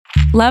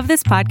Love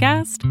this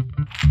podcast?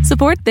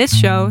 Support this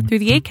show through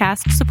the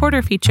Acast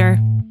supporter feature.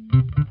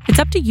 It's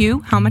up to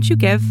you how much you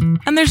give,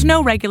 and there's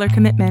no regular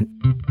commitment.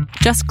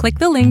 Just click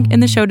the link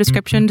in the show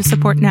description to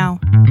support now.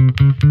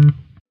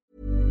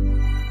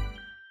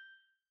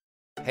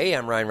 Hey,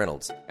 I'm Ryan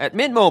Reynolds. At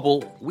Mint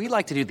Mobile, we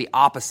like to do the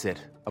opposite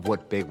of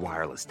what Big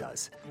Wireless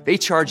does. They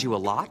charge you a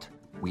lot,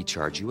 we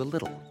charge you a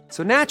little.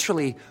 So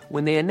naturally,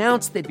 when they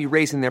announced they'd be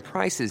raising their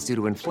prices due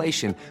to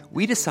inflation,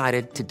 we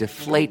decided to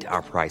deflate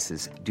our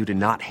prices due to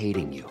not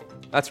hating you.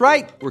 That's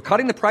right. We're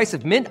cutting the price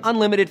of Mint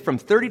Unlimited from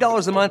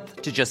 $30 a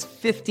month to just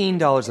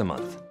 $15 a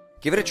month.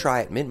 Give it a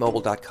try at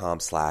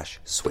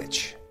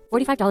mintmobile.com/switch.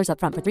 $45 up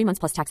front for 3 months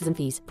plus taxes and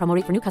fees. Promo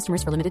rate for new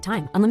customers for limited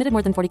time. Unlimited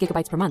more than 40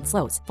 gigabytes per month.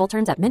 Slows full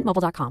terms at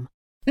mintmobile.com.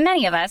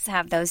 Many of us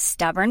have those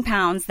stubborn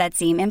pounds that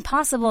seem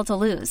impossible to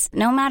lose,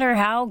 no matter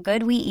how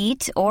good we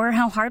eat or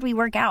how hard we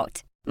work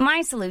out. My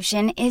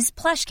solution is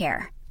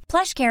PlushCare.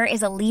 PlushCare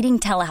is a leading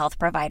telehealth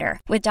provider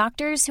with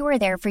doctors who are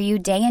there for you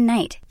day and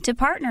night to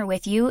partner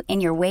with you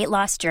in your weight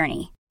loss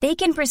journey. They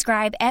can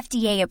prescribe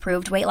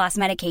FDA-approved weight loss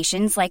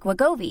medications like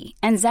Wegovy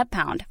and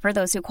Zepbound for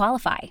those who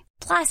qualify.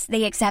 Plus,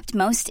 they accept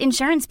most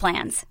insurance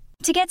plans.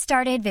 To get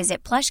started,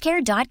 visit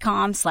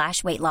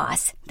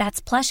plushcare.com/weightloss.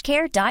 That's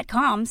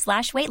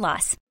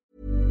plushcare.com/weightloss.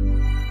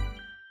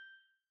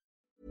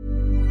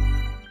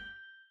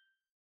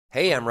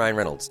 Hey, I'm Ryan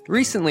Reynolds.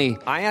 Recently,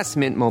 I asked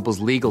Mint Mobile's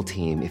legal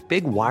team if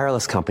big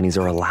wireless companies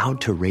are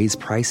allowed to raise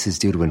prices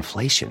due to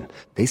inflation.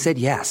 They said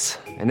yes.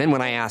 And then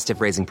when I asked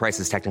if raising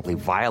prices technically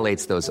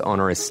violates those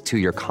onerous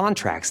two-year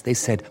contracts, they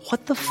said,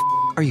 "What the f***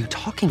 are you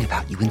talking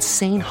about, you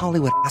insane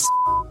Hollywood ass?"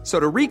 So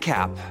to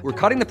recap, we're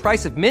cutting the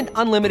price of Mint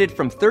Unlimited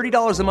from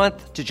 $30 a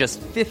month to just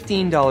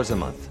 $15 a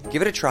month.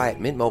 Give it a try at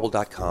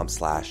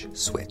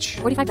mintmobile.com/switch.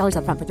 $45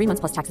 up front for 3 months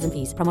plus taxes and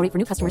fees. Promo rate for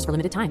new customers for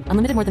limited time.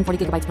 Unlimited more than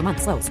 40 gigabytes per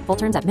month. Slows full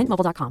terms at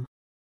mintmobile.com.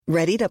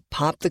 Ready to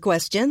pop the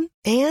question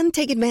and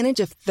take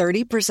advantage of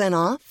 30%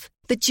 off?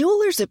 The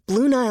jewelers at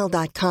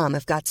BlueNile.com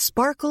have got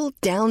sparkle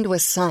down to a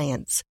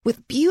science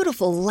with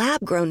beautiful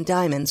lab-grown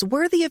diamonds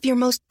worthy of your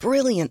most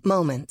brilliant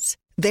moments.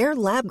 Their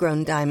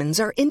lab-grown diamonds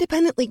are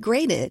independently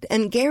graded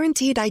and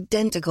guaranteed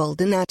identical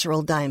to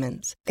natural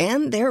diamonds.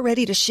 And they're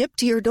ready to ship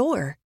to your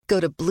door. Go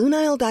to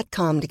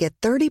BlueNile.com to get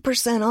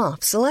 30%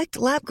 off select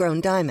lab-grown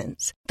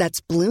diamonds.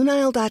 That's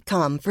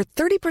BlueNile.com for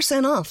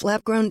 30% off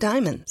lab-grown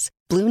diamonds.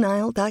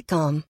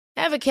 BlueNile.com.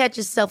 Ever catch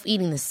yourself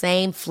eating the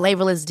same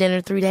flavorless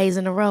dinner 3 days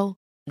in a row?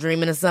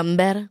 Dreaming of something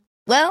better?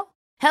 Well,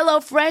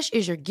 HelloFresh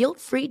is your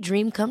guilt-free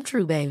dream come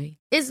true, baby.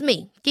 It's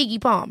me,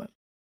 Keke Palmer.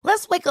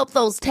 Let's wake up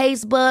those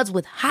taste buds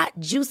with hot,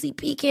 juicy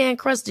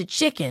pecan-crusted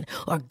chicken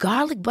or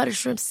garlic butter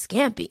shrimp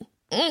scampi.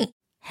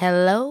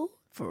 Hello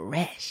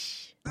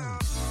Fresh.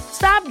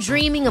 Stop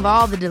dreaming of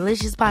all the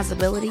delicious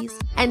possibilities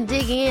and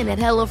dig in at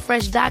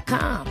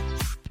HelloFresh.com.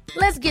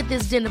 Let's get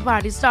this dinner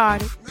party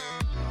started.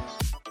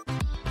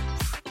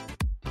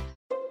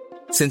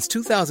 Since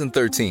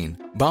 2013,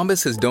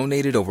 Bombas has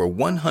donated over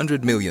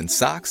 100 million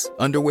socks,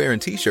 underwear,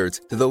 and T-shirts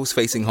to those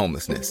facing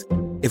homelessness.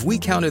 If we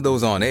counted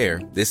those on air,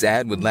 this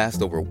ad would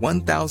last over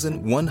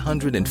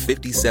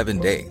 1,157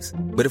 days.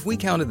 But if we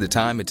counted the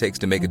time it takes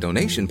to make a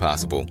donation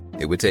possible,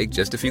 it would take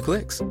just a few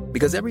clicks.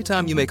 Because every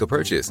time you make a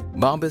purchase,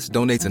 Bombas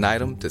donates an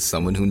item to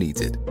someone who needs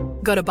it.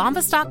 Go to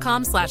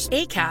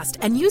bombas.com/ACAST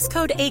and use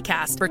code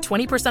ACAST for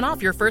 20%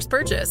 off your first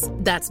purchase.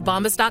 That's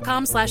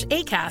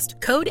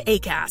bombas.com/ACAST, code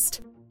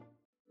ACAST.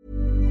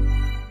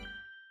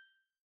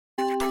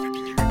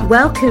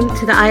 Welcome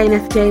to the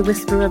INFJ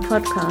Whisperer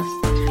podcast,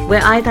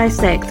 where I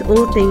dissect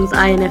all things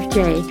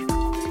INFJ.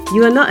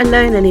 You are not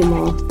alone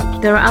anymore.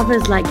 There are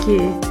others like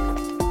you.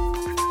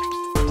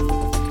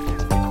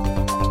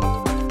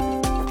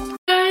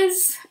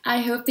 Guys, I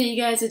hope that you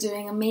guys are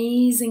doing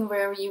amazing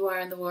wherever you are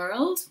in the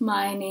world.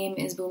 My name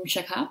is Boom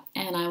Shaka,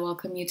 and I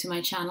welcome you to my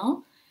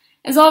channel.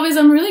 As always,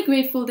 I'm really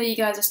grateful that you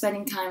guys are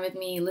spending time with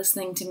me,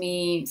 listening to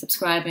me,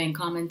 subscribing,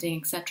 commenting,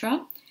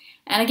 etc.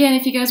 And again,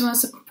 if you guys want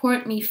to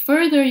support me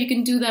further, you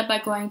can do that by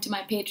going to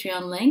my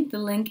Patreon link. The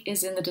link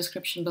is in the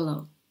description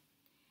below.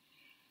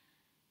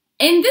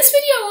 In this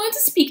video, I want to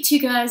speak to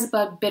you guys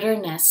about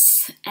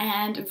bitterness,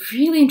 and a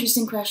really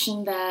interesting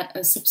question that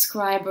a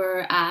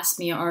subscriber asked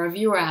me, or a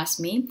viewer asked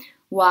me,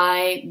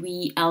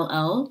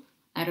 YWLL.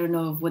 I don't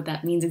know what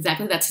that means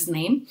exactly, that's his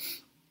name,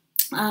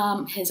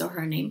 his or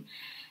her name.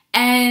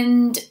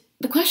 And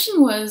the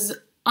question was,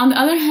 on the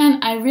other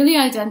hand, I really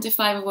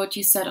identify with what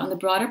you said on the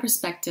broader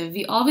perspective.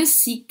 We always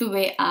seek the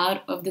way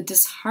out of the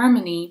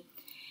disharmony,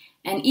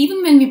 and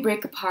even when we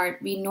break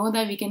apart, we know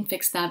that we can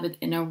fix that with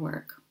inner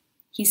work.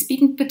 He's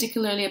speaking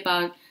particularly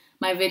about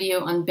my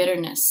video on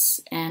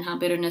bitterness and how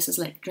bitterness is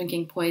like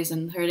drinking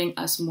poison, hurting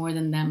us more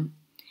than them.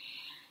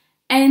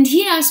 And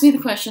he asked me the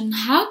question,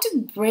 how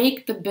to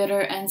break the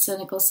bitter and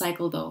cynical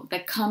cycle though,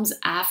 that comes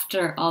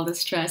after all the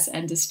stress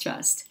and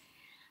distrust.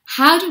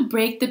 How to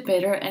break the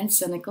bitter and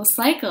cynical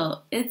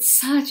cycle? It's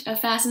such a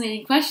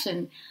fascinating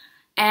question.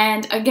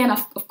 And again,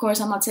 of course,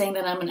 I'm not saying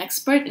that I'm an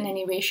expert in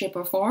any way, shape,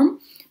 or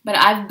form, but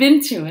I've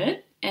been through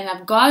it and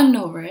I've gotten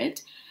over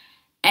it.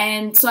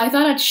 And so I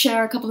thought I'd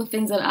share a couple of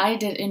things that I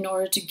did in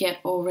order to get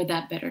over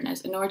that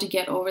bitterness, in order to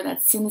get over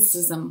that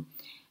cynicism.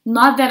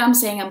 Not that I'm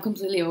saying I'm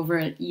completely over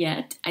it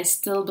yet. I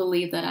still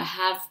believe that I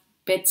have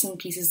bits and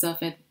pieces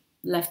of it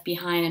left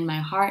behind in my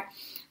heart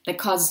that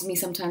causes me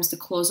sometimes to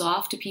close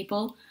off to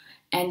people.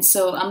 And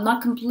so I'm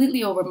not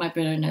completely over my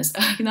bitterness.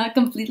 I'm not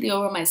completely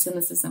over my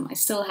cynicism. I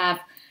still have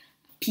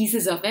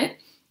pieces of it.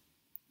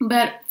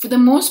 But for the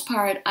most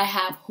part, I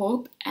have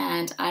hope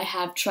and I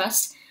have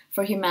trust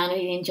for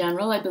humanity in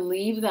general. I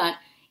believe that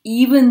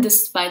even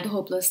despite the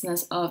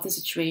hopelessness of the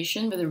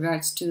situation with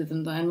regards to the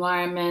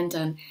environment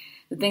and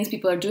the things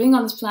people are doing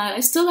on this planet,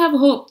 I still have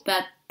hope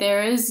that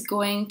there is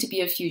going to be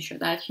a future,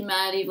 that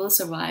humanity will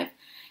survive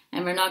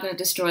and we're not going to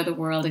destroy the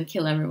world and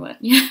kill everyone.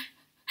 Yeah.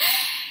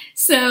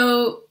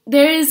 So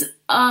there is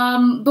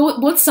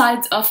both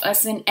sides of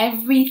us in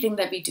everything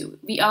that we do.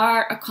 We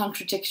are a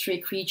contradictory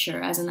creature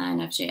as an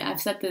INFJ.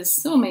 I've said this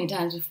so many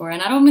times before,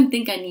 and I don't even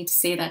think I need to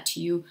say that to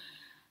you.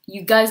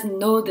 You guys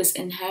know this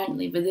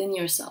inherently within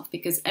yourself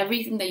because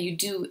everything that you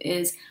do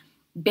is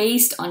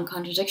based on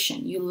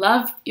contradiction. You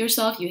love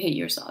yourself, you hate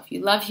yourself.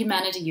 You love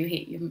humanity, you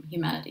hate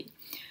humanity.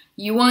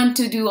 You want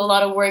to do a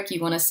lot of work,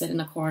 you want to sit in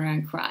a corner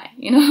and cry,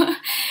 you know?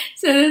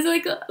 So there's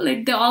like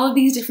all of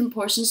these different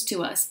portions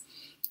to us.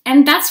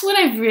 And that's what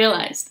I've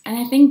realized. And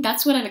I think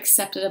that's what I've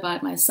accepted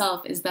about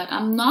myself is that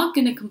I'm not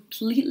going to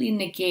completely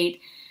negate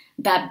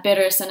that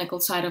bitter, cynical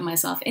side of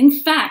myself. In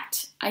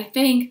fact, I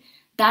think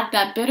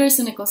that bitter,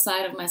 cynical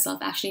side of myself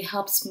actually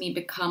helps me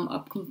become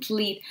a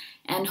complete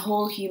and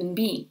whole human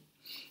being.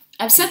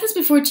 I've said this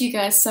before to you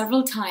guys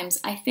several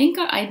times. I think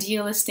our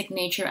idealistic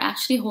nature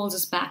actually holds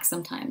us back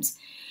sometimes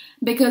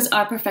because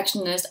our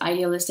perfectionist,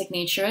 idealistic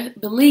nature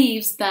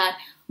believes that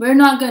we're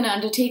not going to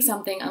undertake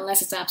something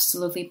unless it's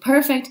absolutely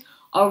perfect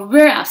or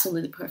we're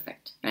absolutely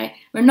perfect, right?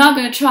 We're not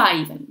going to try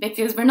even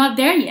because we're not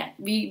there yet.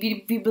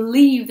 We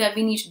believe that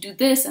we need to do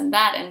this and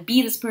that and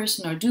be this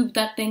person or do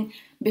that thing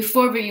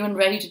before we're even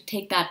ready to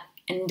take that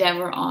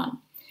endeavor on.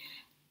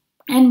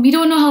 And we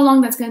don't know how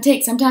long that's going to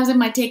take. Sometimes it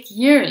might take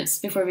years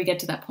before we get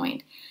to that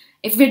point.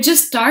 If we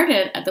just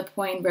started at the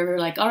point where we're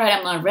like, all right,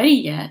 I'm not ready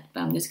yet,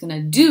 but I'm just going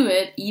to do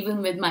it,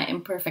 even with my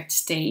imperfect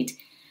state,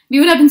 we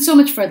would have been so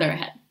much further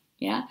ahead.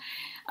 Yeah.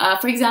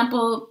 For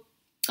example,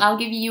 I'll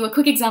give you a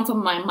quick example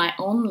of my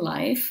own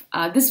life.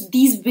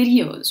 These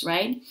videos,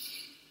 right?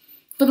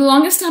 For the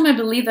longest time, I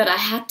believed that I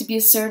had to be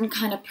a certain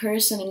kind of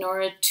person in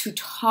order to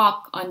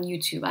talk on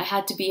YouTube. I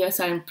had to be a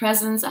certain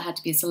presence. I had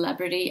to be a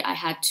celebrity. I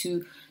had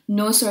to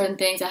know certain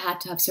things. I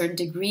had to have certain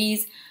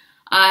degrees.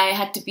 I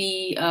had to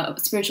be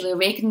spiritually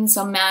awakened in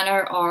some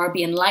manner or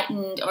be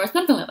enlightened or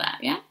something like that,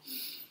 yeah?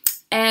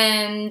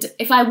 And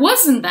if I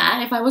wasn't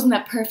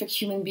that perfect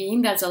human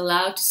being that's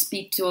allowed to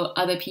speak to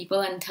other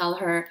people and tell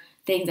her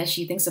things that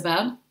she thinks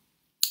about,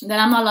 then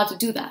I'm not allowed to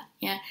do that,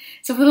 yeah?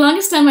 So for the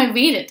longest time, I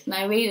waited.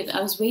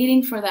 I was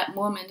waiting for that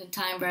moment in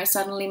time where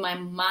suddenly my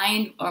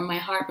mind or my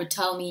heart would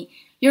tell me,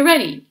 you're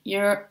ready,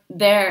 you're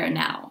there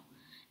now.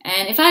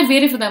 And if I had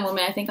waited for that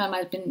moment, I think I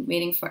might have been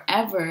waiting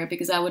forever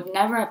because I would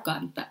never have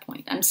gotten to that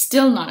point. I'm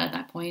still not at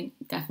that point,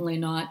 definitely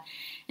not.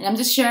 And I'm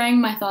just sharing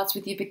my thoughts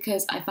with you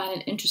because I find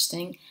it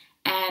interesting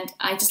and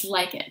I just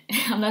like it.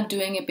 I'm not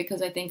doing it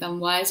because I think I'm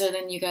wiser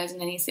than you guys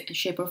in any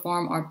shape or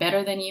form or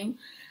better than you.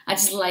 I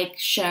just like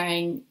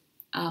sharing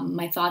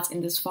my thoughts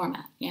in this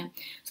format, yeah?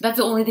 So that's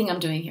the only thing I'm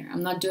doing here.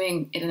 I'm not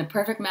doing it in a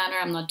perfect manner.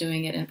 I'm not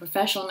doing it in a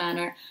professional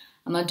manner.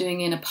 I'm not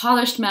doing it in a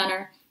polished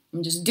manner.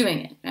 I'm just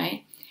doing it,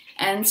 right?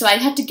 And so I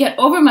had to get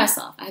over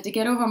myself. I had to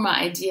get over my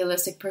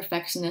idealistic,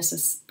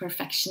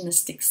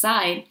 perfectionistic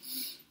side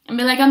and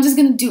be like, I'm just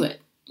going to do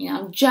it. You know,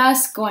 I'm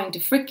just going to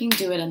freaking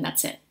do it and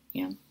that's it.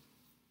 Yeah.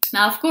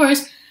 Now, of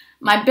course,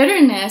 my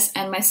bitterness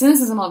and my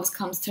cynicism always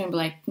comes through and be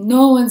like,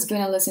 no one's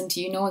going to listen to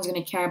you. No one's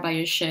going to care about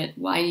your shit.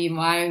 Why are you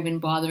even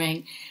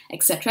bothering,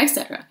 etc.,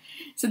 etc.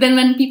 So then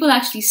when people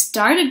actually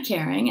started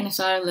caring and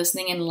started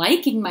listening and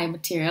liking my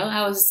material,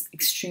 I was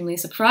extremely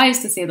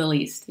surprised to say the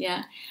least.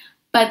 Yeah.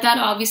 But that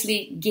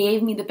obviously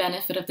gave me the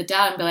benefit of the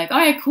doubt and be like, all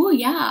right, cool,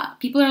 yeah,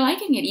 people are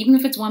liking it, even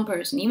if it's one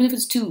person, even if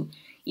it's two,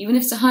 even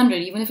if it's 100,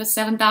 even if it's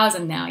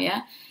 7,000 now,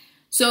 yeah?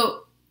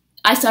 So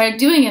I started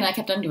doing it and I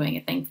kept on doing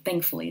it,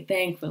 thankfully,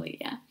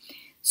 yeah.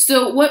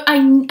 So what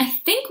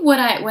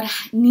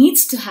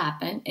needs to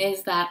happen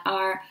is that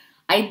our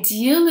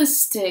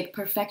idealistic,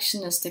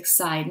 perfectionistic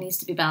side needs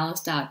to be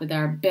balanced out with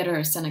our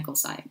bitter, cynical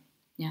side,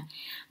 yeah?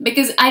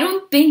 Because I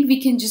don't think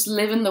we can just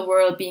live in the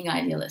world being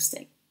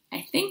idealistic.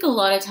 I think a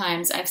lot of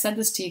times, I've said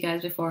this to you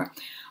guys before,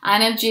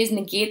 INFJs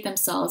negate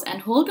themselves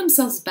and hold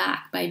themselves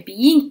back by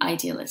being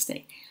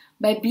idealistic,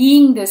 by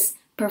being this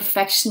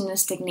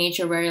perfectionistic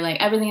nature where you're like,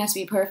 everything has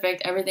to be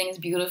perfect, everything is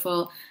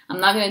beautiful,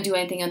 I'm not going to do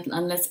anything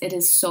unless it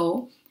is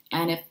so,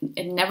 and if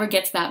it never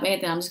gets that way,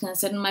 then I'm just going to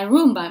sit in my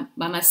room by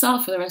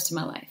myself for the rest of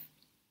my life.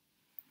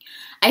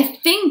 I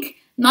think,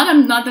 not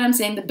that I'm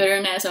saying the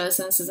bitterness or the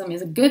cynicism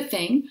is a good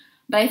thing,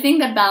 but I think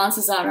that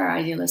balances out our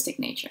idealistic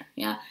nature,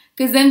 yeah?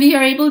 Because then we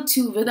are able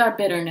to, with our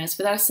bitterness,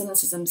 with our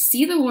cynicism,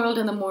 see the world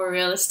in a more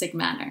realistic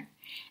manner.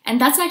 And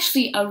that's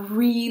actually a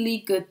really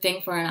good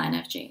thing for an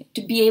INFJ,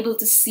 to be able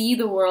to see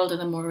the world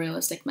in a more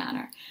realistic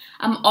manner.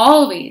 I'm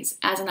always,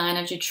 as an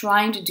INFJ,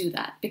 trying to do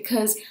that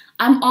because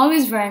I'm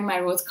always wearing my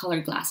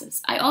rose-colored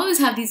glasses. I always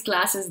have these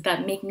glasses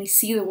that make me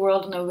see the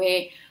world in a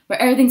way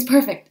where everything's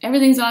perfect,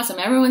 everything's awesome,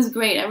 everyone's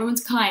great,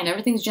 everyone's kind,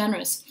 everything's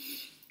generous.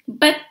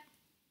 But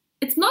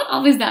it's not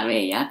always that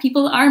way, yeah?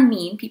 People are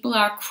mean, people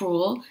are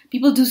cruel,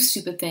 people do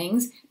stupid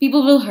things,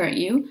 people will hurt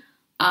you.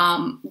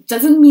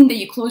 Doesn't mean that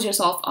you close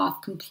yourself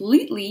off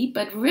completely,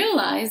 but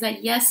realize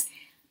that yes,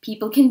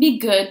 people can be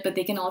good, but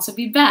they can also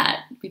be bad.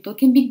 People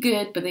can be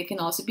good, but they can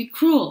also be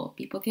cruel.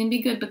 People can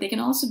be good, but they can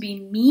also be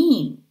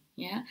mean.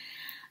 Yeah,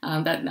 a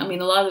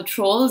lot of the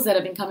trolls that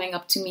have been coming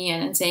up to me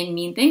and saying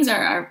mean things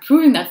are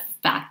proving that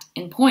fact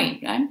in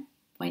point, right?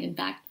 Point in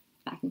fact,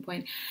 fact in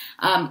point.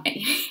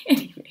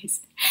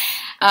 Anyways,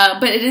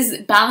 but it is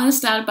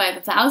balanced out by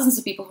the thousands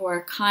of people who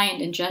are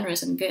kind and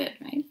generous and good,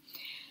 right?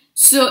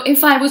 So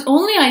if I was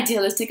only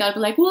idealistic, I'd be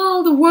like,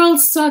 well, the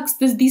world sucks,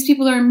 these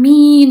people are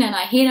mean, and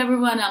I hate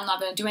everyone, I'm not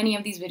going to do any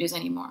of these videos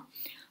anymore.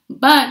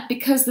 But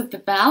because of the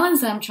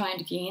balance I'm trying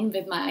to gain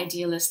with my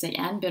idealistic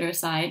and bitter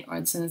side, or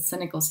the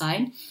cynical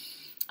side,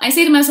 I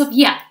say to myself,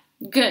 yeah,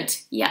 good,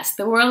 yes,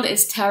 the world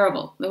is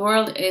terrible. The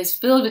world is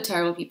filled with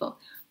terrible people,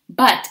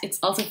 but it's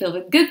also filled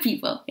with good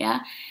people, yeah?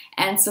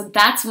 And so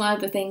that's one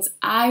of the things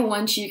I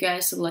want you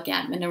guys to look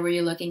at whenever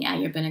you're looking at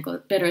your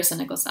bitter,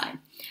 cynical side.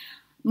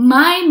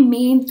 My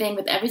main thing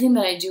with everything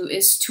that I do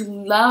is to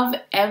love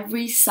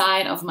every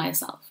side of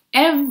myself.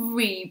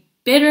 Every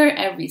bitter,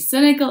 every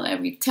cynical,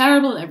 every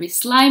terrible, every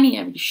slimy,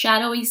 every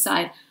shadowy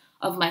side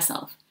of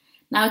myself.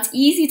 Now, it's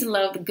easy to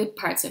love the good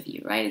parts of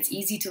you, right? It's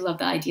easy to love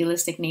the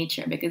idealistic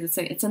nature because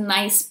it's a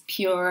nice,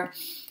 pure,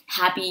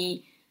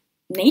 happy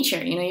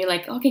nature. You know, you're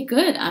like, okay,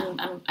 good.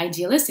 I'm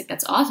idealistic.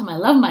 That's awesome. I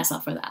love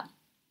myself for that.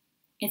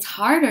 It's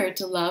harder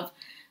to love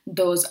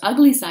those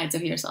ugly sides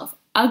of yourself.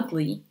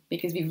 Ugly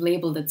because we've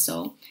labeled it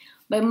so.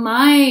 But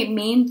my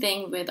main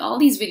thing with all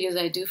these videos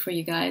I do for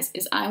you guys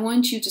is I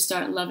want you to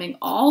start loving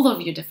all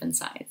of your different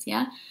sides,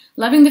 yeah?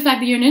 Loving the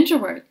fact that you're an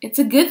introvert. It's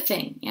a good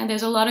thing, yeah?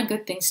 There's a lot of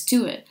good things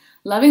to it.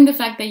 Loving the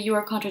fact that you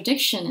are a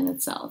contradiction in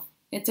itself.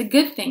 It's a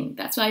good thing.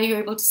 That's why you're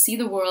able to see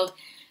the world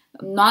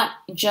not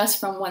just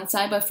from one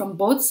side, but from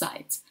both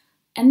sides.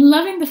 And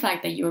loving the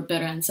fact that you're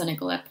bitter and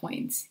cynical at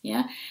points,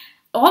 yeah?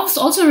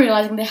 Also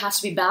realizing there has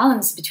to be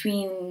balance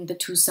between the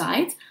two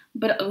sides,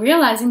 but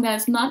realizing that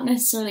it's not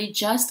necessarily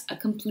just a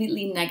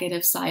completely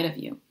negative side of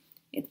you.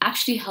 It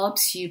actually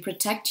helps you,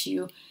 protect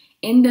you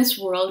in this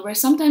world where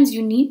sometimes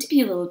you need to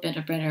be a little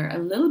bit bitter, a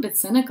little bit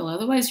cynical,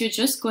 otherwise you're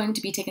just going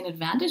to be taken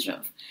advantage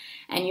of.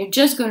 And you're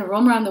just going to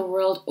roam around the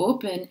world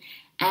open,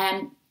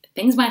 and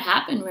things might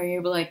happen where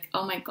you're like,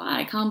 oh my God,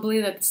 I can't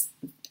believe that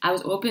I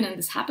was open and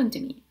this happened to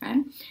me,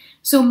 right?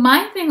 So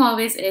my thing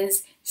always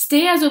is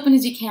stay as open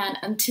as you can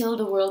until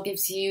the world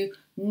gives you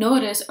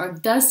notice or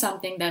does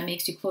something that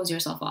makes you close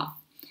yourself off.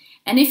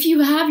 And if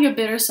you have your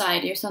bitter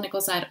side, your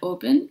cynical side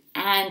open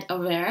and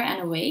aware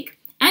and awake,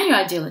 and your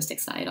idealistic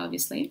side,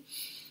 obviously,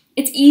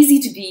 it's easy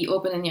to be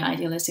open in your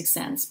idealistic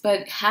sense,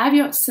 but have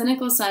your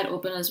cynical side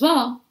open as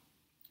well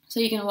so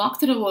you can walk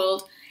through the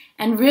world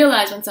and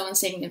realize when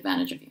someone's taking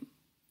advantage of you.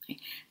 Okay?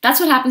 That's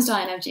what happens to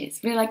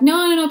INFJs. We're like,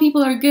 no,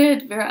 people are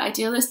good. We're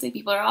idealistic.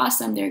 People are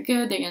awesome. They're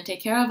good. They're going to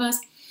take care of us.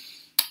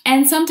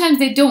 And sometimes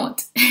they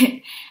don't.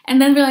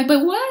 And then we're like,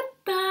 but what?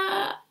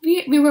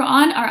 We were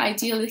on our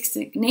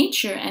idealistic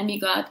nature and we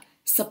got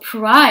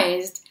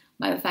surprised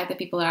by the fact that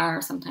people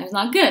are sometimes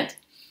not good.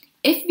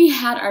 If we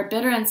had our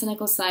bitter and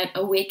cynical side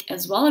awake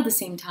as well at the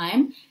same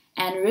time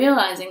and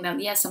realizing that,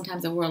 yes,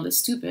 sometimes the world is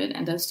stupid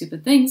and does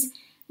stupid things,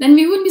 then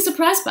we wouldn't be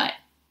surprised by it.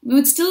 We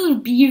would still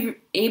be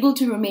able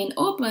to remain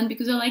open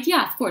because we're like,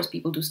 yeah, of course,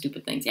 people do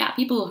stupid things. Yeah,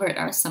 people hurt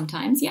us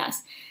sometimes,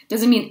 yes.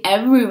 Doesn't mean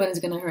everyone is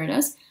going to hurt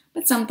us,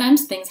 but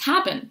sometimes things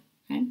happen.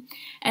 Right?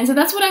 And so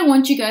that's what I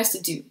want you guys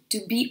to do,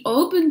 to be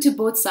open to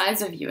both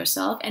sides of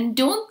yourself and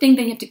don't think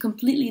that you have to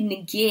completely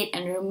negate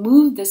and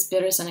remove this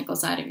bitter, cynical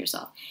side of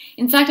yourself.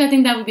 In fact, I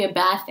think that would be a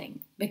bad thing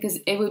because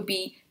it would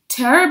be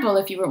terrible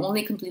if you were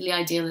only completely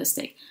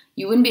idealistic.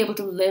 You wouldn't be able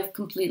to live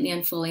completely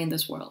and fully in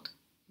this world.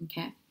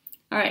 Okay?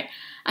 All right.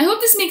 I hope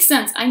this makes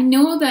sense. I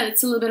know that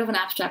it's a little bit of an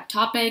abstract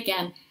topic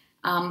and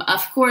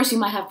of course you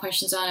might have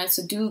questions on it,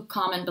 so do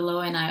comment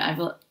below and I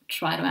will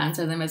try to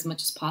answer them as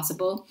much as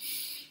possible.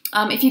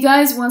 If you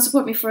guys want to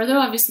support me further,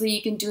 obviously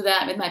you can do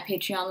that with my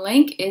Patreon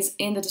link is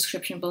in the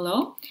description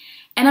below.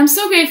 And I'm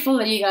so grateful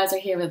that you guys are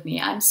here with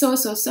me. I'm so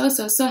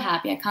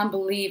happy. I can't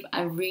believe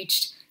I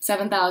reached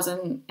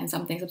 7,000 and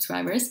something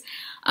subscribers.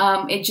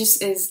 It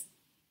just is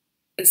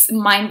it's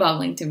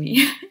mind-boggling to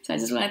me. So I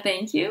just want to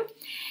thank you.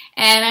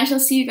 And I shall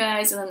see you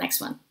guys in the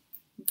next one.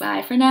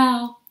 Bye for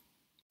now.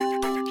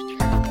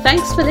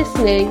 Thanks for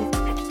listening.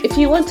 If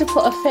you want to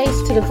put a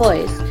face to the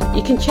voice,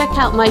 you can check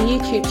out my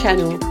YouTube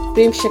channel,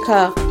 Boom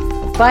Shikar.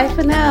 Bye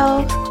for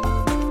now.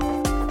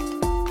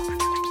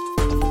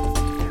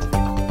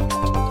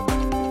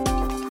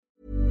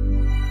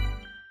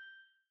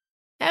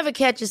 Ever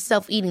catch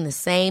yourself eating the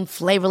same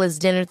flavorless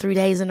dinner 3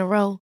 days in a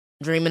row?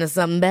 Dreaming of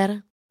something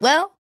better?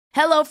 Well,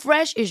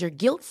 HelloFresh is your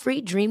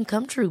guilt-free dream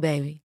come true,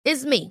 baby.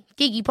 It's me,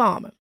 Keke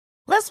Palmer.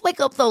 Let's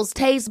wake up those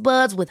taste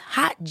buds with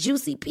hot,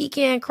 juicy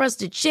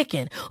pecan-crusted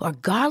chicken or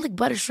garlic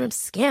butter shrimp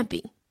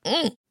scampi.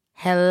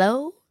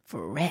 Hello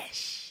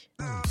Fresh.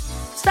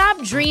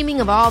 Stop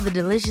dreaming of all the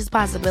delicious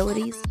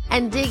possibilities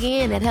and dig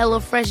in at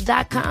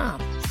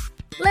HelloFresh.com.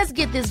 Let's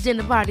get this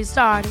dinner party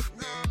started.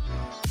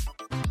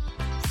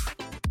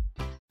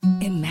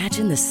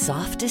 Imagine the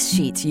softest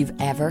sheets you've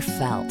ever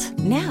felt.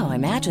 Now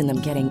imagine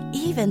them getting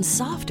even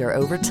softer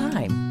over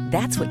time.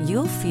 That's what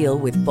you'll feel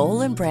with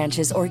Boll &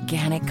 Branch's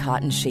organic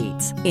cotton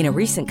sheets. In a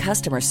recent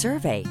customer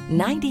survey,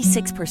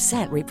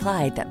 96%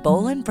 replied that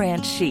Boll &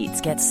 Branch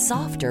sheets get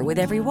softer with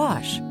every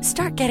wash.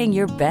 Start getting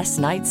your best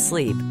night's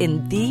sleep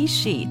in these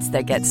sheets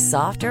that get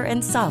softer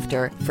and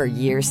softer for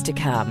years to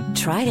come.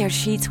 Try their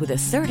sheets with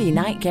a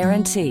 30-night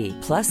guarantee.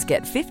 Plus,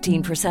 get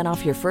 15%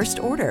 off your first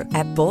order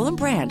at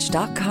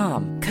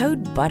bollandbranch.com.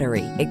 Code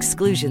BUTTERY.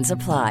 Exclusions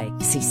apply.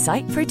 See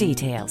site for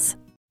details.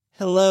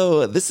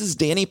 Hello, this is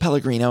Danny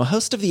Pellegrino,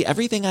 host of the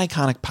Everything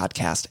Iconic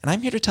podcast, and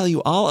I'm here to tell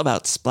you all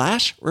about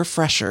Splash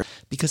Refresher,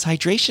 because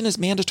hydration is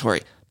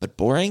mandatory, but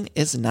boring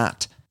is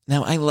not.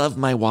 Now, I love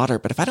my water,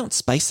 but if I don't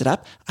spice it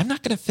up, I'm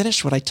not going to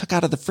finish what I took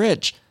out of the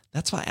fridge.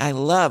 That's why I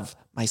love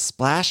my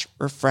Splash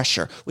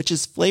Refresher, which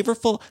is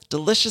flavorful,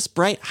 delicious,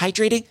 bright,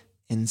 hydrating,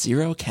 and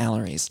 0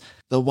 calories.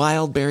 The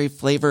wild berry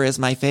flavor is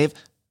my fave.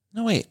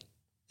 No, wait.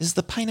 Is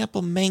the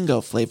pineapple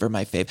mango flavor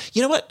my fave?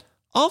 You know what?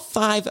 All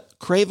 5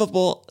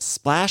 craveable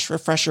Splash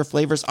Refresher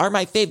flavors are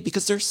my fave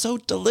because they're so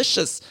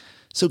delicious.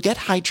 So get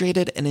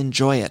hydrated and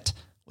enjoy it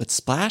with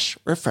Splash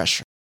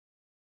Refresher.